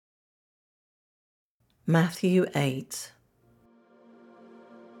Matthew 8.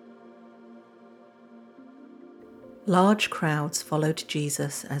 Large crowds followed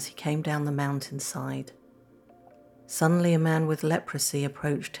Jesus as he came down the mountainside. Suddenly a man with leprosy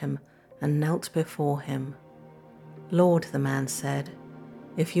approached him and knelt before him. "Lord," the man said,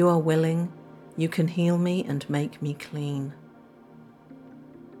 "if you are willing, you can heal me and make me clean."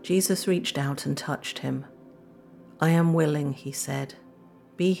 Jesus reached out and touched him. "I am willing," he said.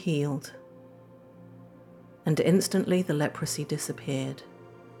 "Be healed." And instantly the leprosy disappeared.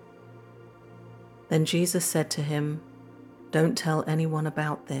 Then Jesus said to him, "Don't tell anyone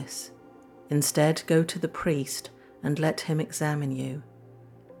about this. Instead, go to the priest and let him examine you.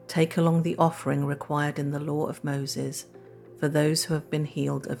 Take along the offering required in the law of Moses for those who have been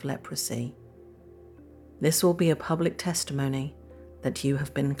healed of leprosy. This will be a public testimony that you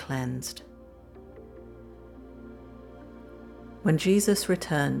have been cleansed." When Jesus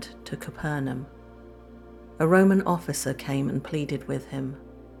returned to Capernaum, a Roman officer came and pleaded with him.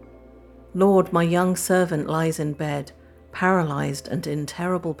 "Lord, my young servant lies in bed, paralyzed and in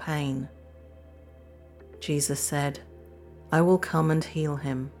terrible pain." Jesus said, "I will come and heal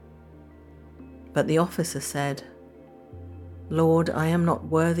him." But the officer said, "Lord, I am not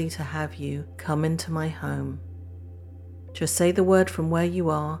worthy to have you come into my home. Just say the word from where you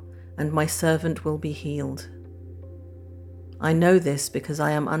are, and my servant will be healed. I know this because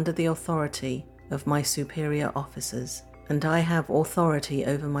I am under the authority of my superior officers, and I have authority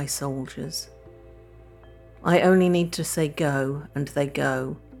over my soldiers. I only need to say go, and they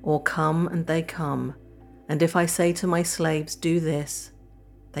go, or come, and they come, and if I say to my slaves, do this,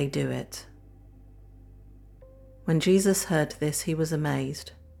 they do it." When Jesus heard this, he was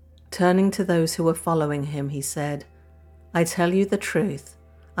amazed. Turning to those who were following him, he said, "I tell you the truth,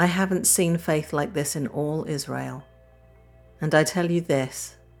 I haven't seen faith like this in all Israel. And I tell you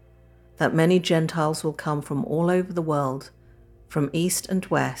this, that many Gentiles will come from all over the world, from east and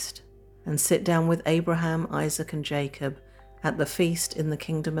west, and sit down with Abraham, Isaac, and Jacob at the feast in the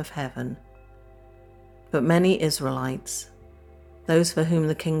kingdom of heaven. But many Israelites, those for whom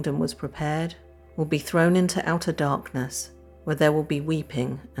the kingdom was prepared, will be thrown into outer darkness, where there will be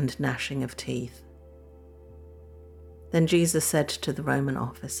weeping and gnashing of teeth." Then Jesus said to the Roman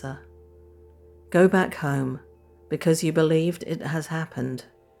officer, "Go back home, because you believed it has happened."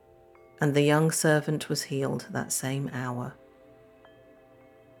 And the young servant was healed that same hour.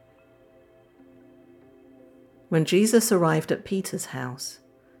 When Jesus arrived at Peter's house,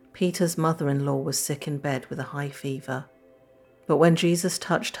 Peter's mother-in-law was sick in bed with a high fever. But when Jesus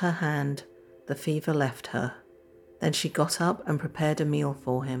touched her hand, the fever left her. Then she got up and prepared a meal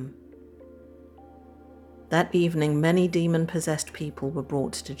for him. That evening, many demon-possessed people were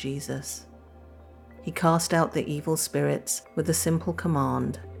brought to Jesus. He cast out the evil spirits with a simple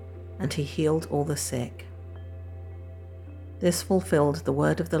command, and he healed all the sick. This fulfilled the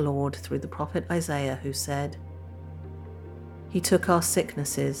word of the Lord through the prophet Isaiah, who said, "He took our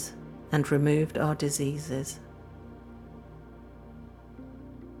sicknesses and removed our diseases."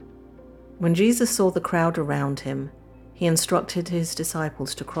 When Jesus saw the crowd around him, he instructed his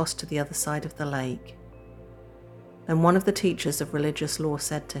disciples to cross to the other side of the lake. And one of the teachers of religious law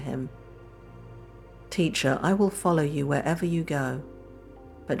said to him, "Teacher, I will follow you wherever you go."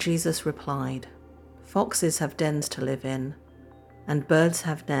 But Jesus replied, "Foxes have dens to live in, and birds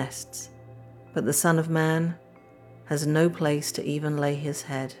have nests, but the Son of Man has no place to even lay his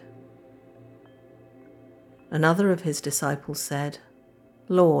head." Another of his disciples said,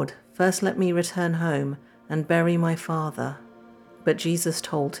 "Lord, first let me return home and bury my father." But Jesus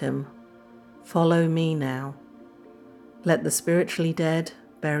told him, "Follow me now. Let the spiritually dead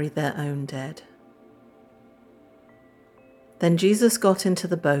bury their own dead." Then Jesus got into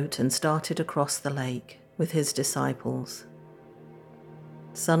the boat and started across the lake with his disciples.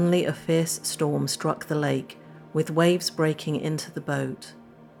 Suddenly a fierce storm struck the lake, with waves breaking into the boat,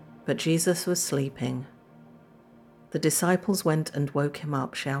 but Jesus was sleeping. The disciples went and woke him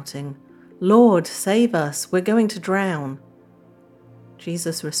up, shouting, "Lord, save us, we're going to drown."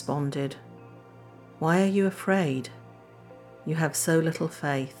 Jesus responded, "Why are you afraid? You have so little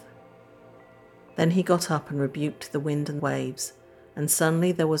faith." Then he got up and rebuked the wind and waves, and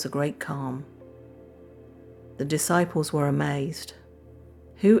suddenly there was a great calm. The disciples were amazed.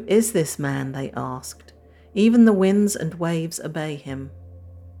 "Who is this man?" they asked. "Even the winds and waves obey him."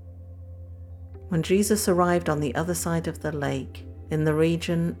 When Jesus arrived on the other side of the lake, in the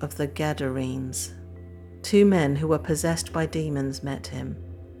region of the Gadarenes, 2 men who were possessed by demons met him.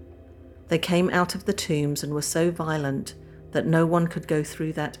 They came out of the tombs and were so violent that no one could go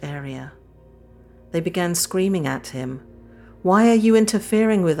through that area. They began screaming at him, "Why are you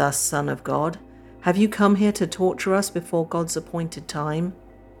interfering with us, Son of God? Have you come here to torture us before God's appointed time?"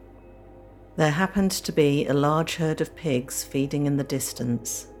 There happened to be a large herd of pigs feeding in the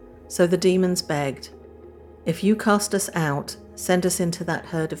distance. So the demons begged, "If you cast us out, send us into that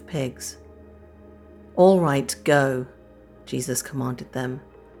herd of pigs." "All right, go," Jesus commanded them.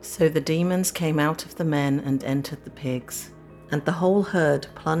 So the demons came out of the men and entered the pigs, and the whole herd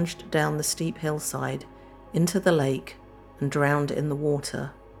plunged down the steep hillside into the lake and drowned in the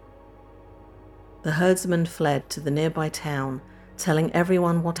water. The herdsmen fled to the nearby town, telling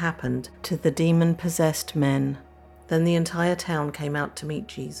everyone what happened to the demon-possessed men. Then the entire town came out to meet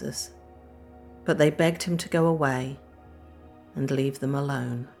Jesus, but they begged him to go away and leave them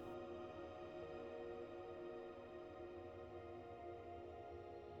alone.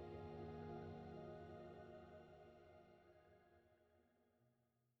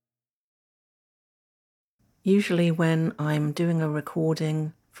 Usually when I'm doing a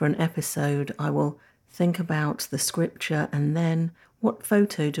recording for an episode, I will think about the scripture and then what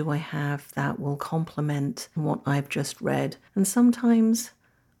photo do I have that will complement what I've just read. And sometimes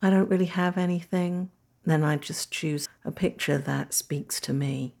I don't really have anything. Then I just choose a picture that speaks to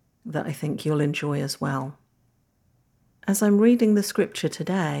me, that I think you'll enjoy as well. As I'm reading the scripture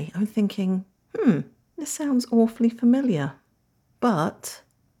today, I'm thinking, this sounds awfully familiar. But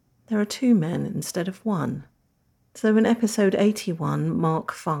there are 2 men instead of 1. So in episode 81,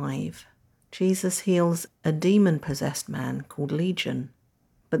 Mark 5, Jesus heals a demon-possessed man called Legion.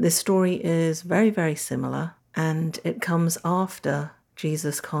 But this story is very, very similar, and it comes after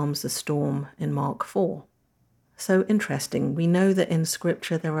Jesus calms the storm in Mark 4. So interesting. We know that in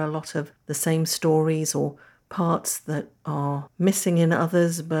Scripture there are a lot of the same stories or parts that are missing in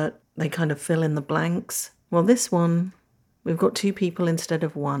others, but they kind of fill in the blanks. Well, this one, we've got 2 people instead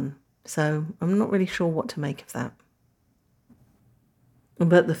of 1. So I'm not really sure what to make of that.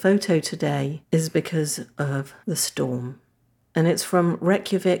 But the photo today is because of the storm, and it's from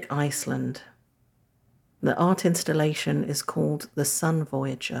Reykjavik, Iceland. The art installation is called The Sun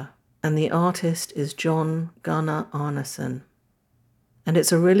Voyager, and the artist is John Gunnar Arnason. And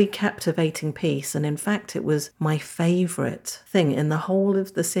it's a really captivating piece, and in fact it was my favourite thing in the whole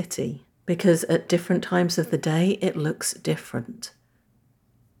of the city, because at different times of the day it looks different.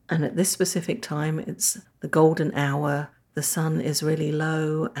 And at this specific time it's the golden hour. The sun is really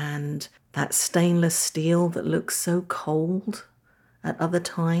low, and that stainless steel that looks so cold at other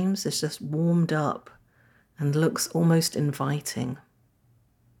times is just warmed up and looks almost inviting.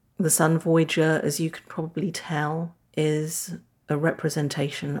 The Sun Voyager, as you could probably tell, is a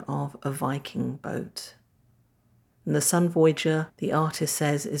representation of a Viking boat. And the Sun Voyager, the artist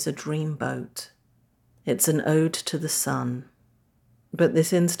says, is a dream boat. It's an ode to the sun. But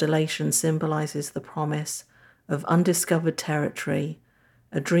this installation symbolizes the promise of undiscovered territory,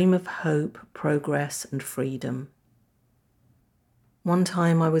 a dream of hope, progress, and freedom. One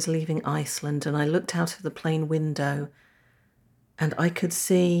time I was leaving Iceland and I looked out of the plane window and I could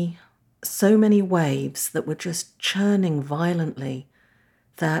see so many waves that were just churning violently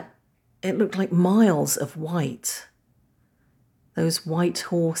that it looked like miles of white. Those white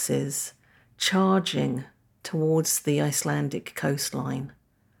horses charging towards the Icelandic coastline.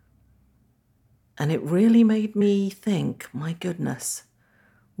 And it really made me think, my goodness,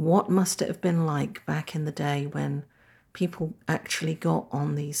 what must it have been like back in the day when people actually got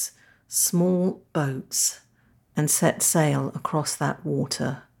on these small boats and set sail across that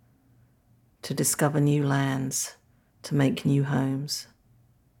water to discover new lands, to make new homes.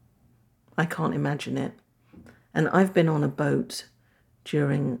 I can't imagine it. And I've been on a boat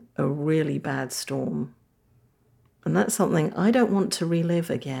during a really bad storm. And that's something I don't want to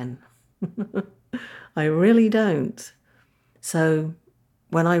relive again. I really don't. So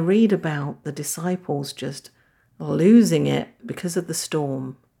when I read about the disciples just losing it because of the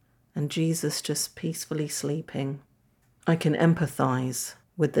storm and Jesus just peacefully sleeping, I can empathize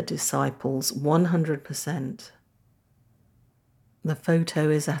with the disciples 100%. The photo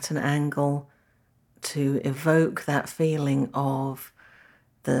is at an angle to evoke that feeling of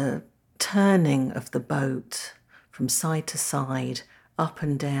the turning of the boat from side to side, up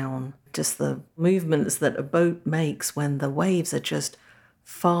and down, just the movements that a boat makes when the waves are just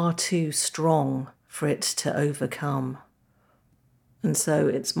far too strong for it to overcome. And so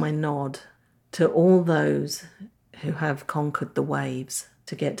it's my nod to all those who have conquered the waves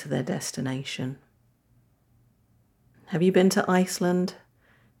to get to their destination. Have you been to Iceland?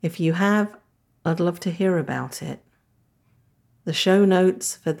 If you have, I'd love to hear about it. The show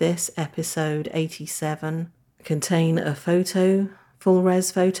notes for this episode 87 contain a photo, full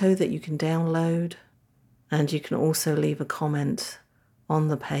res photo that you can download, and you can also leave a comment on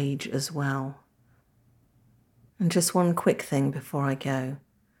the page as well. And just one quick thing before I go.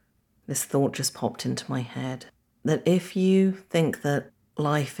 This thought just popped into my head, that if you think that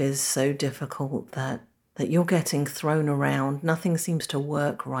life is so difficult that you're getting thrown around, nothing seems to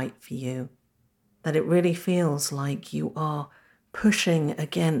work right for you, that it really feels like you are pushing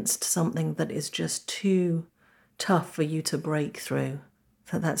against something that is just too tough for you to break through,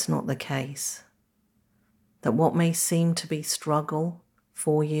 that's not the case. That what may seem to be struggle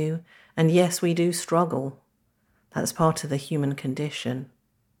for you, and yes, we do struggle, that's part of the human condition,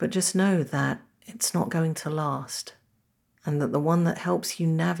 but just know that it's not going to last, and that the one that helps you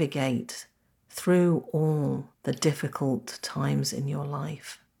navigate through all the difficult times in your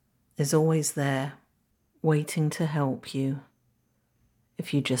life is always there, waiting to help you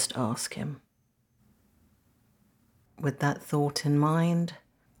if you just ask him. With that thought in mind,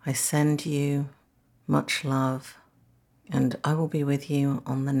 I send you much love, and I will be with you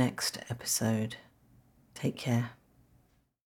on the next episode. Take care.